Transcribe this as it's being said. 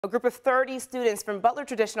A group of 30 students from Butler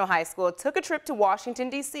Traditional High School took a trip to Washington,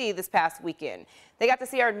 D.C. this past weekend. They got to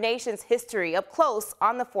see our nation's history up close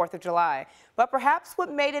on the 4th of July. But perhaps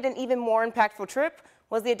what made it an even more impactful trip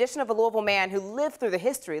was the addition of a Louisville man who lived through the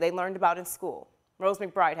history they learned about in school. Rose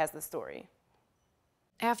McBride has the story.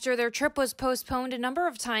 After their trip was postponed a number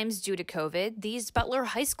of times due to COVID, these Butler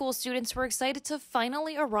High School students were excited to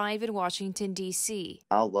finally arrive in Washington, D.C.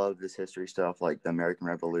 I love this history stuff, like the American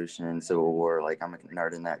Revolution and Civil War. Like, I'm a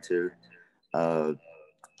nerd in that too.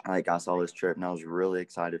 I saw this trip and I was really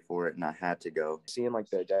excited for it, and I had to go. Seeing like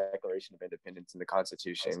the Declaration of Independence and the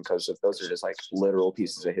Constitution, because those are just like literal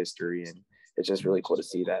pieces of history, and it's just really cool to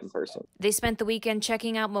see that in person. They spent the weekend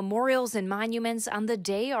checking out memorials and monuments on the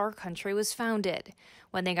day our country was founded.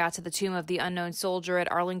 When they got to the tomb of the unknown soldier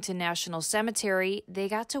at Arlington National Cemetery, they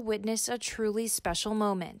got to witness a truly special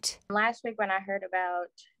moment. Last week when I heard about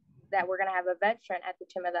that we're going to have a veteran at the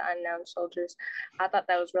Tomb of the Unknown Soldiers, I thought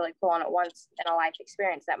that was really cool and a once-in-a-life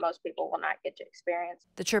experience that most people will not get to experience.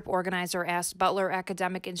 The trip organizer asked Butler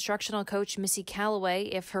academic instructional coach Missy Calloway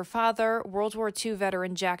if her father, World War II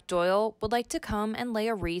veteran Jack Doyle, would like to come and lay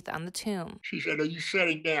a wreath on the tomb. She said, "Are you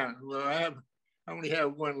sitting down?" Well, I only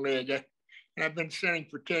have one leg, and I've been sitting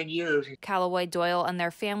for 10 years. Calloway, Doyle, and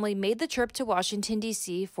their family made the trip to Washington,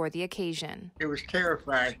 D.C. for the occasion. It was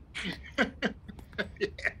terrifying. Yeah.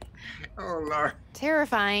 Oh, Lord.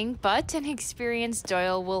 Terrifying, but an experience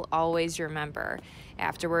Doyle will always remember.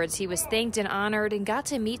 Afterwards, he was thanked and honored and got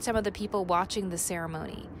to meet some of the people watching the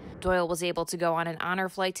ceremony. Doyle was able to go on an honor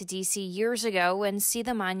flight to D.C. years ago and see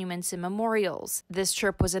the monuments and memorials. This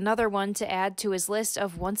trip was another one to add to his list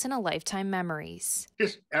of once-in-a-lifetime memories. I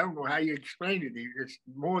don't know how you explain it. It's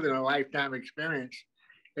more than a lifetime experience.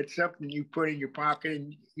 It's something you put in your pocket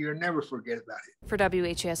and you'll never forget about it. For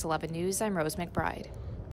WHAS 11 News, I'm Rose McBride.